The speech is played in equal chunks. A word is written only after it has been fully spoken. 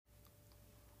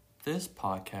This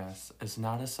podcast is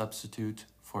not a substitute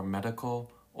for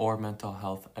medical or mental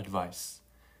health advice.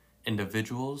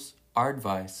 Individuals are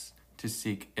advised to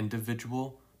seek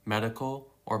individual medical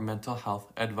or mental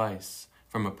health advice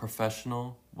from a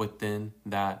professional within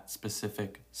that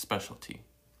specific specialty.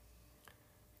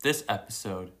 This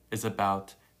episode is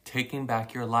about taking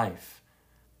back your life,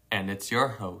 and it's your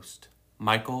host,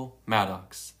 Michael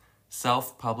Maddox,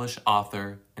 self-published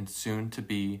author and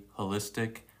soon-to-be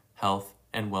holistic health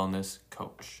and wellness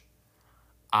coach.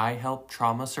 I help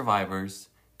trauma survivors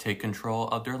take control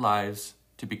of their lives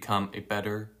to become a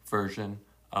better version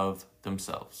of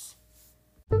themselves.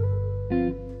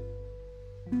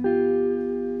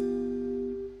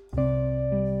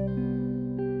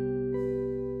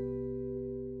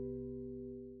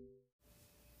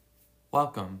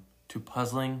 Welcome to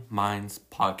Puzzling Minds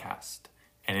Podcast,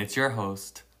 and it's your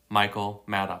host, Michael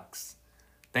Maddox.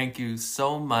 Thank you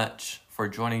so much for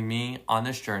joining me on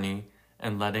this journey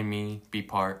and letting me be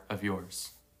part of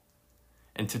yours.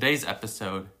 In today's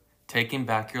episode, Taking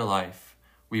Back Your Life,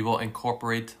 we will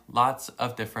incorporate lots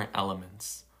of different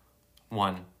elements.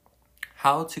 1.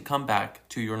 How to come back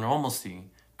to your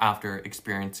normalcy after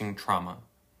experiencing trauma.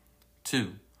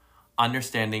 2.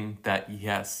 Understanding that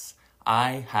yes,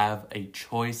 I have a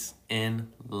choice in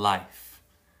life.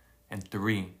 And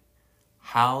 3.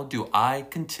 How do I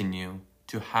continue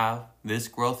to have this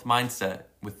growth mindset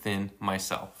within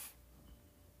myself?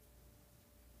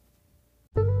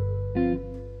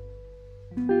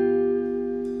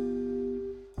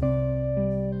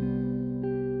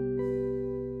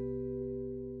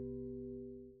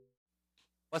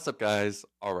 What's up, guys?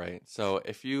 All right, so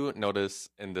if you notice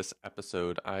in this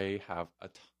episode, I have a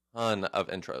ton of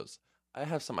intros. I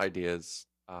have some ideas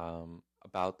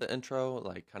about the intro,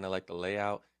 kind of like the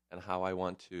layout and how I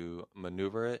want to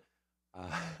maneuver it. Uh,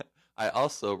 I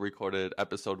also recorded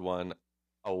episode 1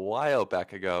 a while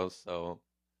back ago, so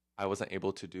I wasn't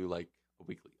able to do a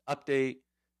weekly update.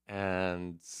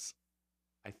 And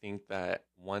I think that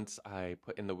once I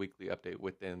put in the weekly update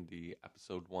within the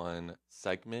episode 1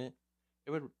 segment,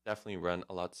 it would definitely run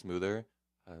a lot smoother.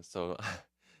 So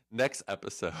next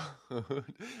episode,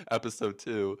 episode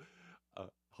 2,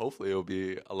 hopefully it'll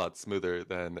be a lot smoother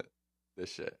than this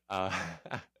shit.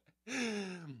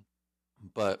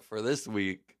 But for this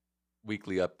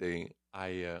weekly update,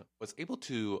 I was able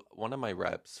to, one of my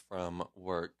reps from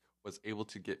work was able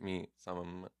to get me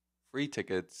some free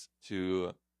tickets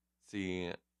to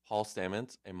see Paul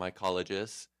Stamets, a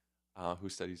mycologist who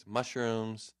studies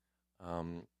mushrooms,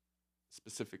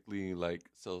 specifically like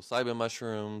psilocybin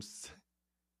mushrooms.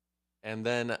 And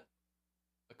then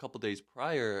a couple days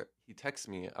prior, he texted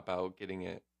me about getting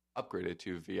it upgraded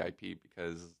to VIP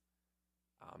because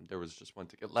there was just one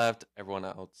ticket left. Everyone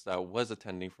else that was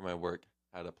attending for my work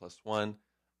had a +1.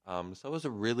 So it was a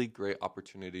really great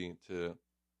opportunity to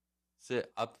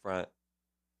sit up front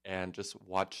and just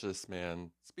watch this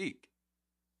man speak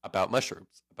about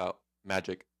mushrooms, about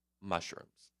magic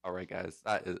mushrooms. All right, guys,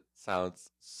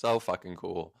 sounds so fucking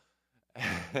cool.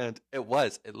 And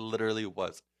it literally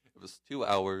was. It was 2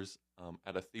 hours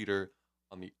at a theater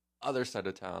on the other side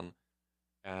of town.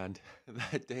 And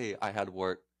that day I had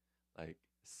work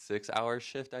 6-hour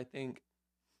shift, I think.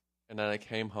 And then I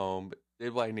came home,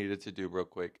 did what I needed to do real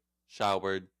quick,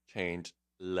 showered, changed,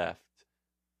 left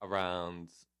around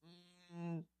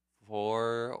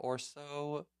 4 or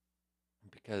so.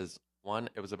 Because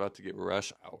 1, it was about to get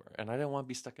rush hour and I didn't want to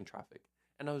be stuck in traffic.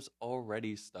 And I was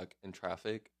already stuck in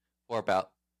traffic for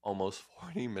about almost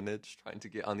 40 minutes trying to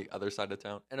get on the other side of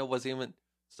town. And it wasn't even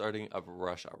starting of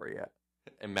rush hour yet.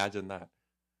 Imagine that.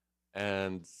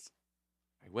 And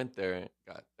I went there,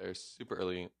 got there super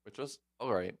early, which was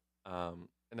all right. And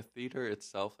the theater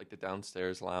itself, the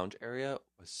downstairs lounge area,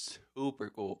 was super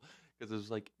cool because it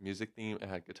was music theme. It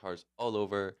had guitars all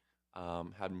over,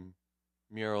 had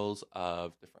murals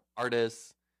of different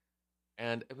artists,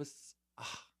 and it was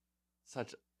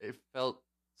it felt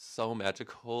so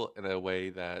magical in a way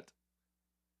that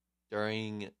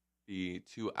during the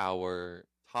 2-hour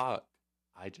talk,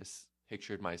 I just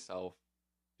pictured myself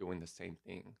doing the same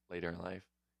thing later in life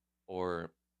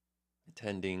or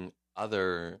attending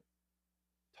other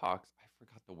talks. I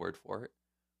forgot the word for it.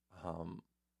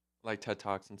 Like TED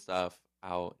Talks and stuff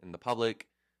out in the public.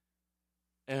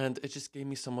 And it just gave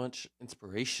me so much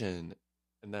inspiration.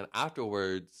 And then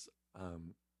afterwards,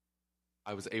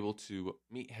 I was able to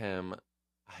meet him.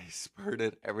 I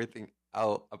spurted everything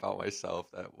out about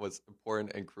myself that was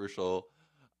important and crucial,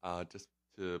 just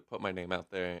to put my name out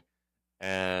there.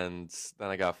 And then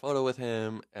I got a photo with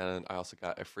him, and I also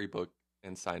got a free book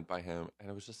and signed by him. And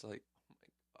it was just oh my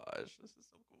gosh, this is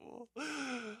so cool.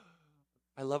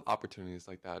 I love opportunities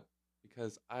like that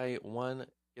because I, one,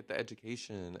 get the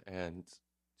education, and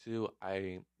two,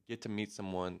 I get to meet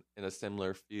someone in a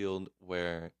similar field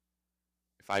where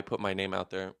if I put my name out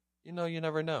there, you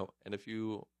never know. And if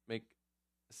you make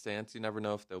a stance, you never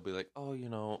know if they'll be like, oh,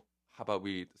 how about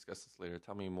we discuss this later?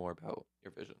 Tell me more about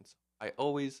your visions. I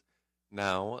always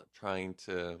now trying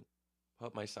to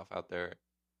put myself out there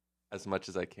as much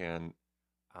as I can.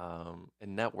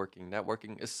 And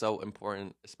networking is so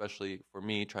important, especially for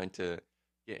me trying to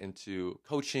get into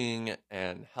coaching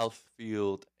and health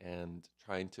field and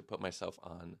trying to put myself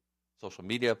on social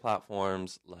media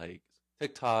platforms like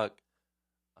TikTok,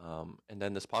 and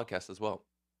then this podcast as well.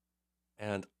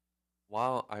 And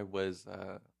while I was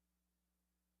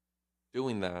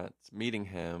doing that, meeting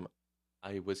him,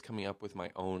 I was coming up with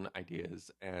my own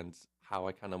ideas and how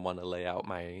I kind of want to lay out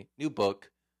my new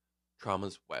book,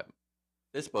 Trauma's Web.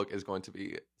 This book is going to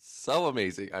be so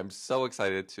amazing. I'm so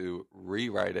excited to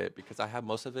rewrite it because I have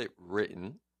most of it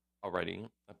written already,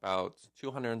 about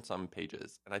 200 and some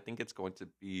pages. And I think it's going to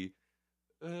be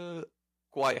uh,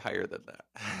 quite higher than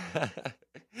that.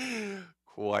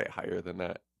 Quite higher than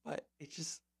that. But it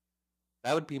just,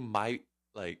 that would be my,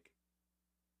 like,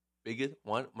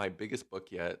 my biggest book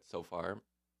yet so far.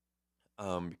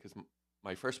 Because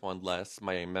my first one, Less,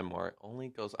 my memoir, only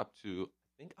goes up to,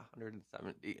 I think,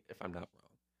 170, if I'm not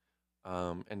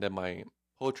wrong. And then my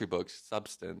poetry book,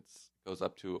 Substance, goes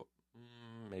up to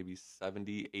maybe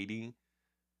 70, 80.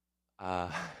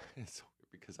 It's so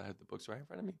weird because I have the books right in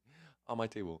front of me on my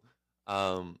table.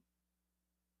 Um,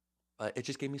 but it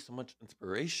just gave me so much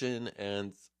inspiration,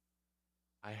 and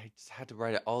I just had to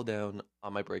write it all down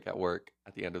on my break at work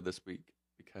at the end of this week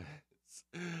because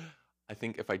I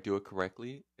think if I do it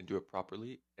correctly and do it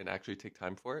properly and actually take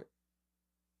time for it,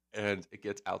 and it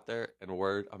gets out there and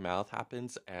word of mouth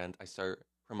happens, and I start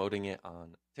promoting it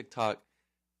on TikTok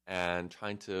and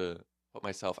trying to put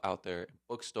myself out there in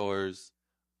bookstores,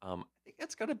 I think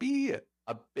it's going to be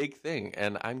a big thing,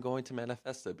 and I'm going to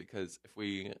manifest it because if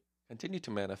we continue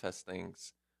to manifest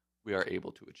things, we are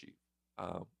able to achieve.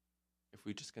 Um, if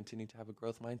we just continue to have a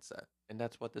growth mindset, and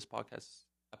that's what this podcast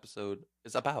episode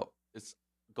is about. It's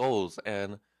goals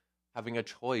and having a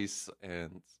choice,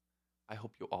 and I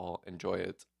hope you all enjoy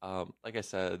it. Like I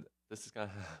said, this is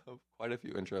gonna have quite a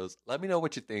few intros. Let me know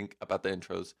what you think about the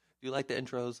intros. Do you like the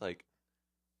intros, like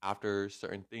after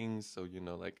certain things, so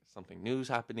like something new's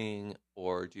happening,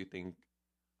 or do you think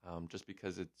just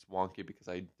because it's wonky because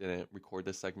I didn't record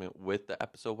this segment with the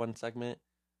episode one segment,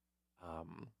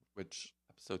 which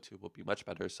episode two will be much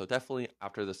better. So definitely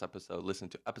after this episode, listen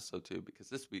to episode two because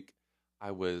this week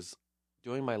I was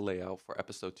doing my layout for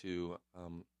episode two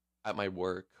at my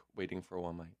work, waiting for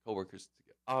one of my coworkers to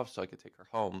get off so I could take her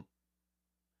home.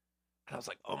 And I was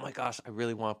like, oh my gosh, I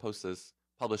really want to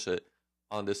publish it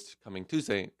on this coming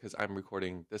Tuesday because I'm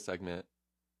recording this segment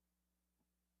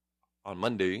on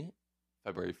Monday,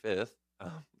 February 5th.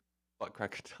 Butt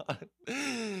crack of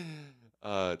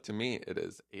dawn. To me, it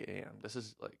is 8 a.m. This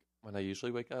is like when I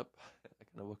usually wake up. I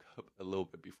kind of woke up a little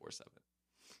bit before 7.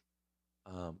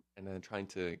 And then trying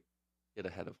to get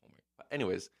ahead of homework. But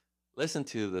anyways, listen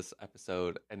to this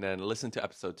episode and then listen to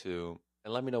episode 2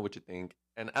 and let me know what you think.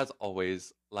 And as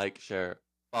always, like, share,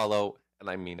 follow, and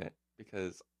I mean it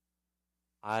because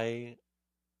I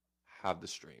have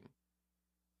this dream.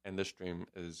 And this dream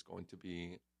is going to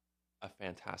be a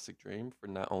fantastic dream for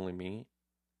not only me,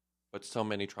 but so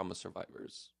many trauma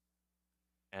survivors.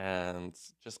 And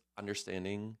just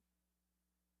understanding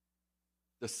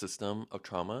the system of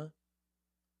trauma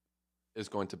is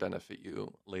going to benefit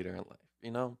you later in life.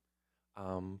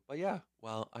 But yeah,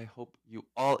 well, I hope you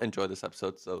all enjoy this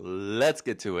episode. So let's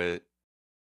get to it.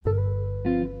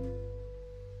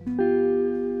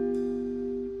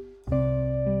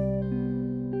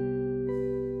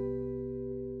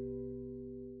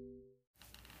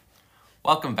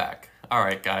 Welcome back. All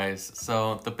right, guys.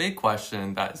 So the big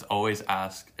question that is always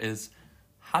asked is,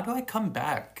 how do I come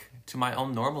back to my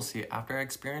own normalcy after I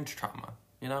experience trauma?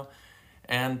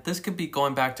 And this could be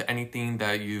going back to anything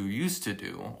that you used to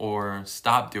do or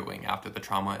stopped doing after the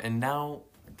trauma, and now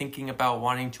thinking about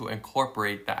wanting to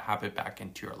incorporate that habit back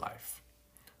into your life.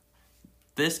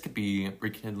 This could be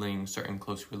rekindling certain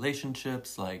close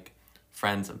relationships like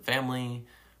friends and family,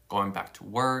 going back to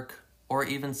work, or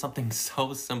even something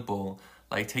so simple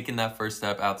like taking that first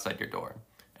step outside your door.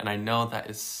 And I know that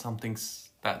is something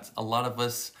that a lot of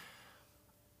us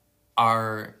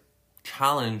are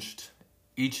challenged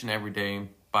each and every day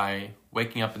by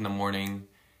waking up in the morning,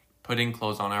 putting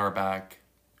clothes on our back,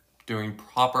 doing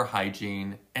proper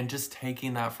hygiene, and just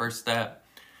taking that first step.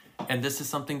 And this is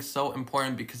something so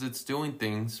important because it's doing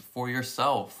things for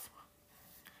yourself.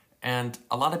 And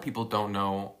a lot of people don't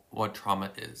know what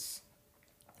trauma is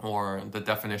or the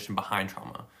definition behind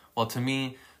trauma. Well, to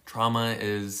me, trauma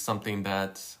is something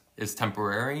that is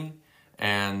temporary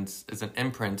and is an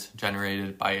imprint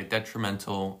generated by a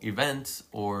detrimental event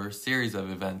or series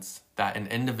of events that an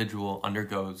individual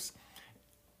undergoes,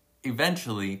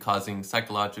 eventually causing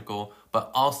psychological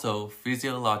but also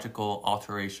physiological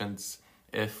alterations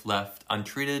if left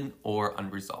untreated or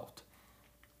unresolved.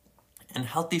 And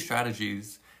healthy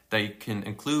strategies that you can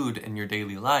include in your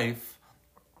daily life,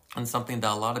 and something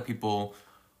that a lot of people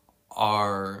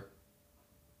are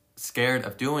scared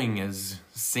of doing, is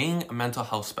seeing a mental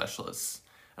health specialist.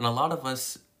 And a lot of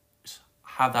us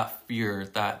have that fear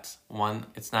that, one,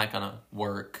 it's not gonna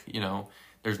work,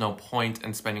 there's no point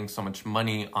in spending so much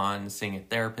money on seeing a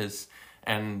therapist,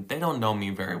 and they don't know me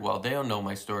very well, they don't know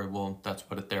my story. Well, that's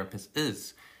what a therapist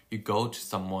is. You go to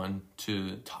someone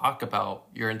to talk about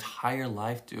your entire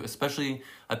life to, especially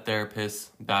a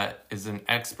therapist that is an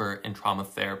expert in trauma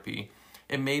therapy.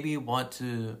 It maybe want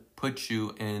to put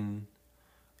you in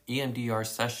EMDR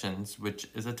sessions, which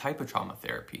is a type of trauma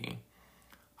therapy.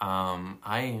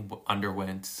 I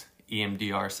underwent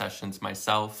EMDR sessions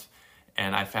myself,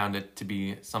 and I found it to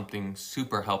be something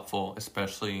super helpful,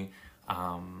 especially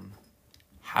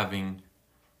having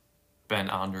been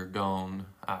undergone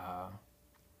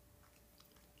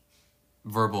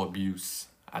verbal abuse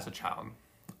as a child.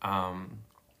 And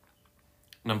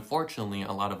unfortunately,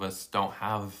 a lot of us don't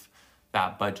have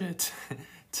that budget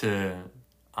to,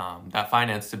 that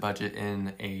finance to budget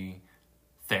in a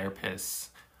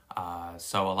therapist.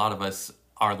 So a lot of us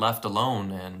are left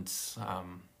alone, and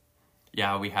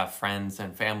we have friends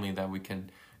and family that we can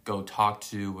go talk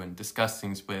to and discuss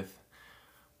things with.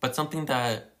 But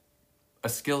a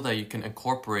skill that you can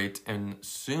incorporate and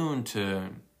soon to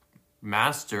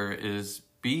master is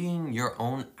being your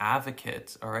own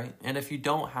advocate, all right? And if you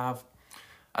don't have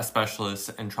a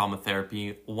specialist in trauma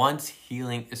therapy, once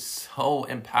healing is so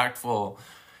impactful,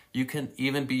 you can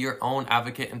even be your own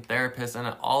advocate and therapist,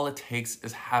 and all it takes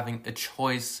is having a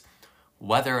choice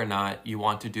whether or not you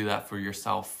want to do that for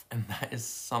yourself. And that is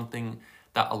something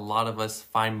that a lot of us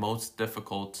find most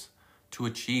difficult to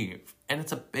achieve. And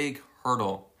it's a big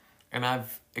hurdle. And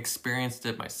I've experienced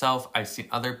it myself. I've seen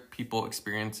other people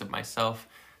experience it myself.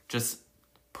 Just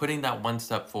putting that one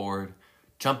step forward,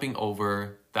 jumping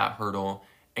over that hurdle,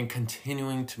 and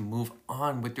continuing to move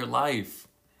on with your life.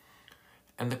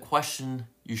 And the question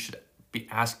you should be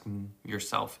asking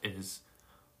yourself is,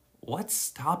 what's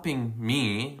stopping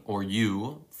me or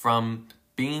you from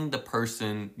being the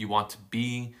person you want to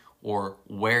be or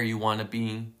where you want to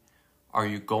be? Are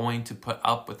you going to put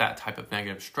up with that type of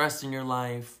negative stress in your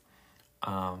life?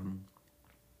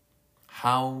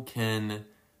 How can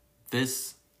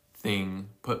this thing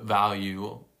put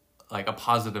value, like a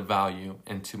positive value,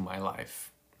 into my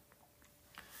life?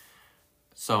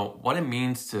 So what it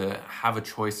means to have a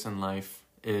choice in life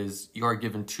is you are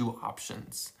given two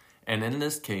options. And in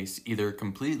this case, either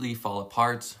completely fall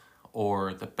apart,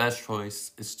 or the best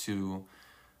choice is to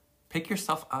pick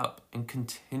yourself up and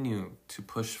continue to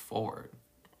push forward.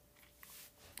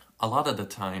 A lot of the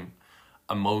time,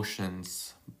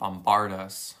 emotions bombard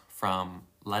us from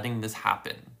letting this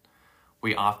happen.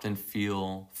 We often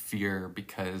feel fear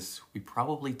because we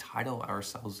probably title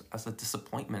ourselves as a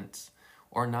disappointment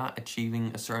or not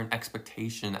achieving a certain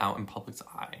expectation out in public's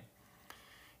eye.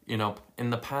 In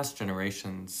the past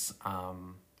generations,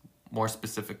 more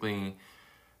specifically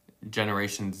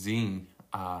Generation Z,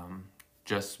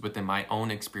 just within my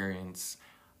own experience,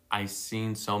 I've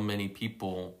seen so many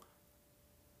people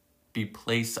be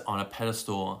placed on a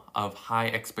pedestal of high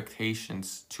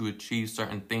expectations to achieve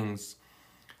certain things.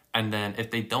 And then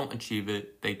if they don't achieve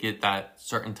it, they get that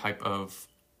certain type of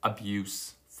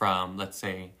abuse from, let's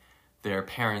say, their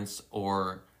parents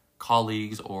or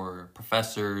colleagues or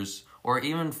professors, or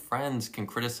even friends can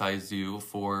criticize you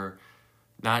for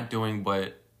not doing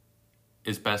what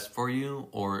is best for you,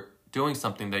 or doing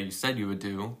something that you said you would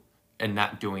do and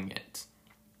not doing it.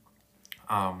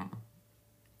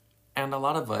 And a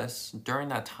lot of us, during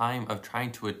that time of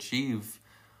trying to achieve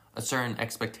a certain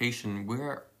expectation,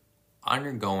 we're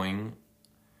undergoing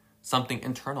something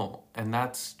internal, and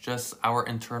that's just our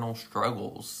internal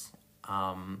struggles,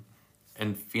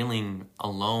 and feeling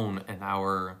alone in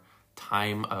our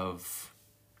time of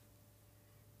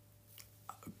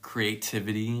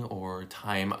creativity or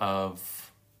time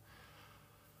of,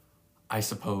 I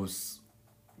suppose,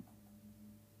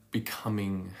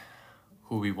 becoming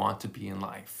who we want to be in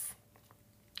life.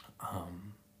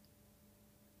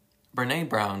 Brené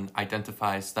Brown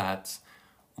identifies that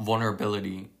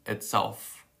vulnerability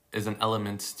itself is an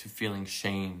element to feeling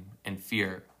shame and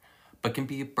fear, but can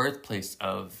be a birthplace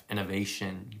of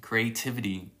innovation,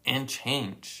 creativity, and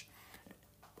change.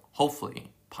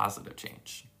 Hopefully, positive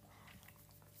change.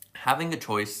 Having a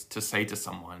choice to say to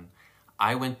someone,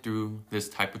 I went through this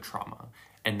type of trauma,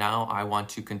 and now I want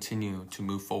to continue to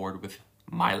move forward with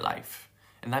my life.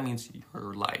 And that means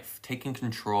your life, taking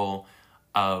control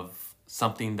of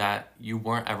something that you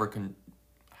weren't ever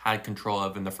had control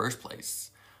of in the first place.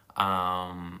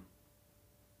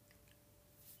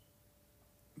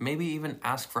 Maybe even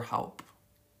ask for help,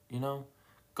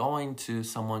 going to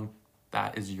someone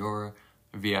that is your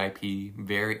VIP,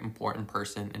 very important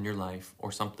person in your life,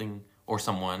 or something, or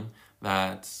someone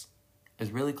that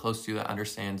is really close to you, that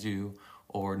understands you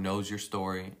or knows your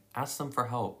story. Ask them for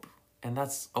help. And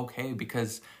that's okay,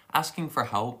 because asking for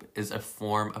help is a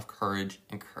form of courage,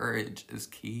 and courage is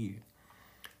key.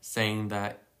 Saying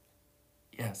that,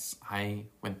 yes, I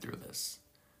went through this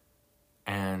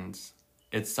and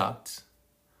it sucked,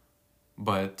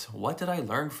 but what did I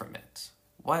learn from it?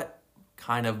 What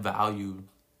kind of value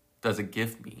does it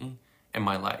give me in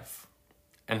my life?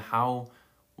 And how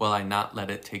will I not let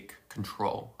it take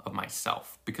control of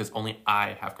myself? Because only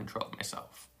I have control of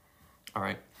myself. All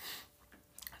right.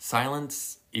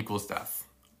 Silence equals death.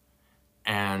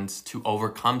 And to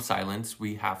overcome silence,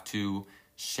 we have to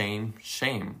shame,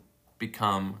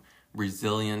 become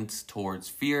resilient towards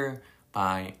fear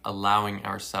by allowing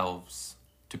ourselves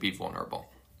to be vulnerable.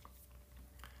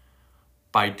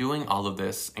 By doing all of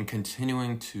this and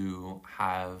continuing to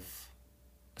have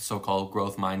a so-called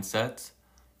growth mindset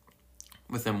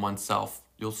within oneself,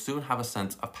 you'll soon have a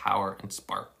sense of power and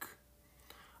spark.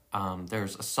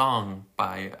 There's a song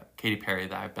by Katy Perry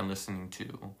that I've been listening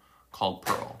to called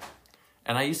Pearl.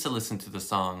 And I used to listen to the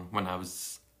song when I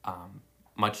was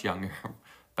much younger,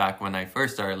 back when I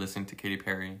first started listening to Katy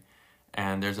Perry.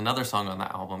 And there's another song on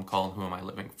that album called Who Am I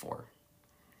Living For?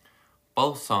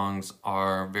 Both songs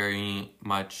are very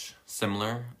much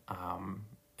similar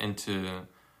into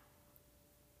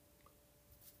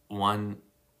one,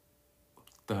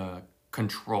 the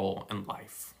control in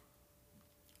life.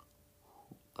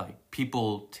 Like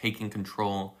people taking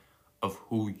control of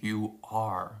who you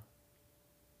are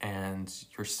and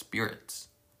your spirit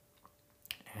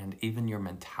and even your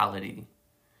mentality.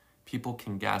 People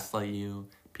can gaslight you.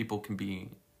 People can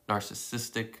be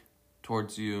narcissistic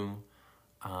towards you.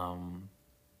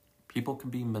 People can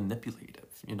be manipulative,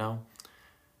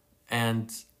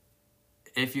 And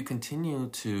if you continue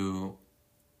to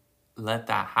let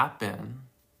that happen,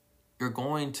 you're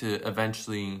going to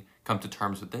eventually come to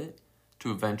terms with it,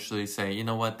 to eventually say, you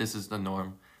know what, this is the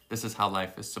norm. This is how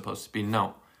life is supposed to be.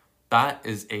 No, that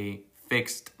is a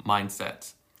fixed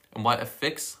mindset. And what a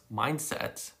fixed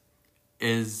mindset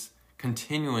is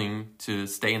continuing to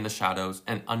stay in the shadows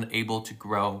and unable to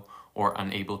grow or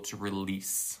unable to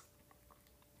release.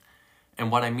 And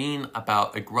what I mean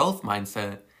about a growth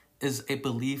mindset is a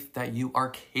belief that you are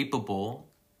capable,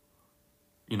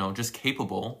 just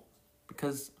capable,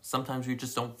 because sometimes you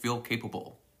just don't feel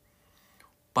capable,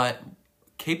 but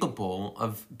capable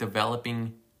of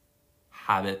developing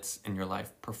habits in your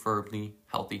life, preferably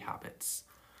healthy habits.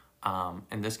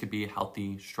 And this could be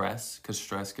healthy stress, because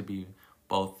stress could be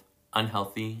both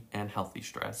unhealthy and healthy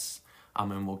stress.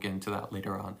 And we'll get into that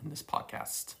later on in this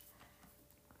podcast.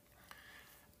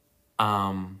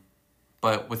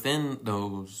 But within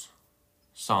those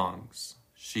songs,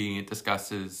 she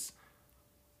discusses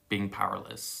being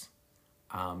powerless,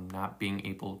 not being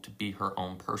able to be her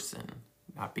own person,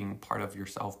 not being part of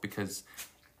yourself, because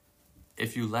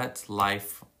if you let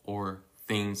life or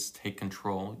things take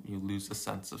control, you lose a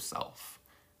sense of self,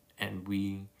 and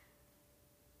we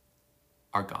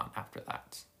are gone after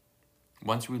that.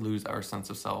 Once we lose our sense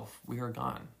of self, we are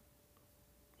gone.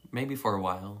 Maybe for a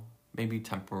while, maybe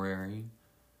temporary,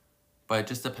 but it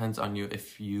just depends on you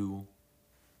if you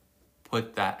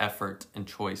put that effort and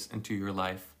choice into your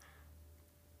life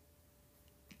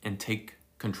and take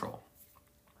control.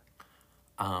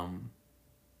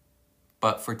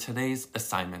 But for today's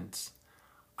assignment,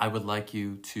 I would like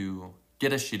you to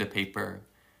get a sheet of paper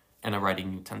and a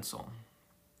writing utensil.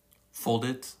 Fold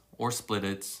it or split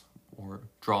it, or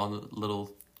draw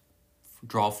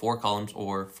 4 columns,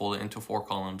 or fold it into 4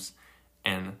 columns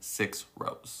and 6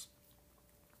 rows.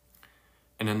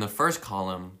 And in the first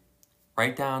column,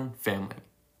 write down family,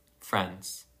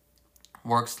 friends,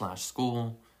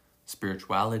 work/school,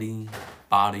 spirituality,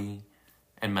 body,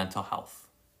 and mental health.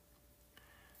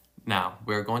 Now,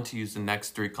 we're going to use the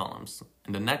next 3 columns.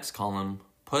 In the next column,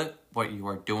 put what you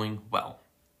are doing well.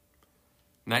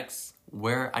 Next,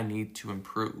 where I need to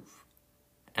improve.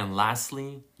 And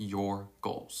lastly, your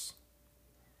goals.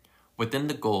 Within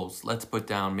the goals, let's put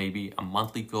down maybe a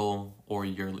monthly goal or a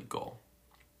yearly goal.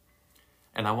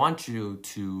 And I want you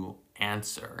to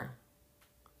answer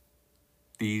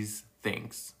these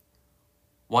things.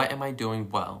 What am I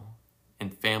doing well in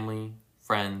family,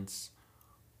 friends,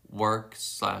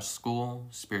 work/school,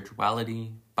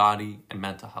 spirituality, body, and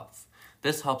mental health?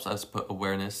 This helps us put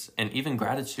awareness and even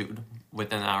gratitude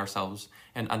within ourselves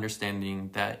and understanding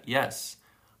that, yes,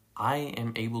 I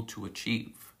am able to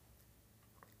achieve.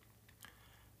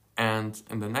 And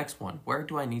in the next one, where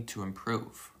do I need to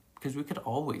improve? Because we could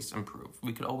always improve.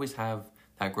 We could always have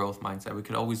that growth mindset. We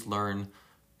could always learn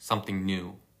something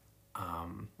new.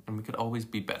 And we could always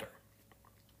be better.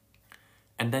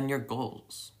 And then your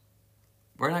goals.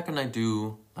 We're not going to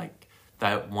do like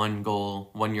that 1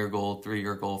 goal, 1 year goal, 3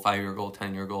 year goal, 5 year goal,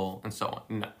 10 year goal, and so on.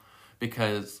 No,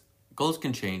 because goals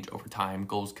can change over time.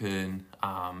 Goals can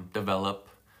develop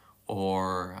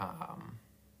or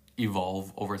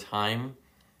evolve over time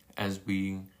as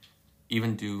we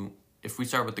even do. If we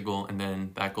start with the goal and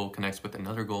then that goal connects with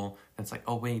another goal, and it's like,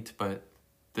 oh wait, but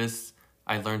this,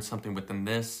 I learned something within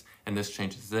this, and this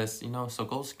changes this, so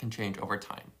goals can change over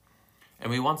time. And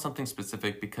we want something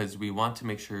specific because we want to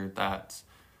make sure that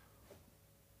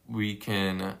we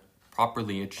can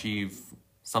properly achieve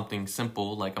something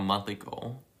simple like a monthly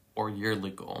goal or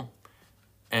yearly goal.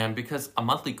 And because a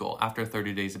monthly goal, after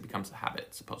 30 days, it becomes a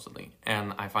habit, supposedly.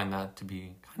 And I find that to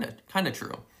be kind of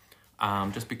true.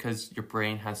 Just because your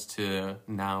brain has to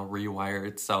now rewire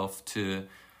itself to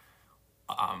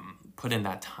put in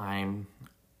that time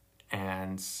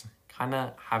and kind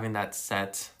of having that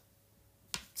set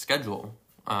schedule.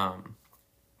 And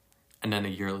then a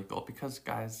yearly goal. Because,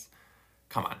 guys,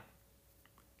 come on.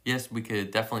 Yes, we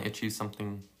could definitely achieve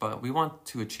something, but we want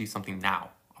to achieve something now,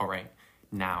 all right?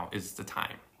 Now is the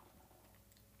time.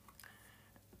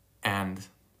 And,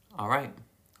 all right,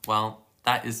 well,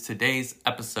 that is today's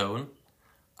episode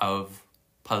of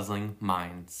Puzzling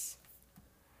Minds.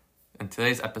 And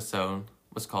today's episode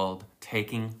was called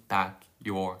Taking Back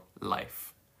Your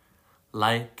Life.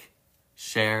 Like,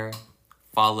 share,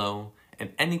 follow,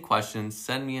 and any questions,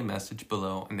 send me a message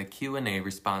below in the Q&A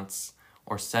response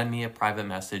or send me a private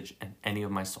message in any of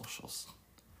my socials.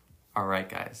 All right,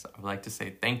 guys, I would like to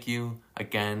say thank you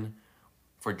again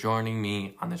for joining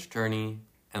me on this journey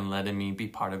and letting me be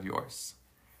part of yours.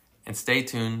 And stay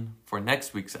tuned for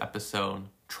next week's episode,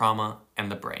 Trauma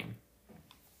and the Brain.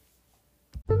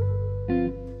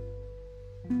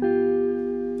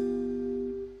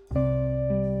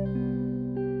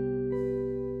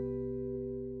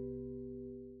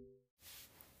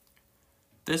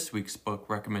 This week's book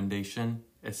recommendation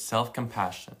is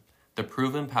Self-Compassion, The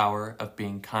Proven Power of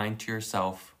Being Kind to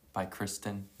Yourself by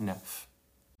Kristin Neff.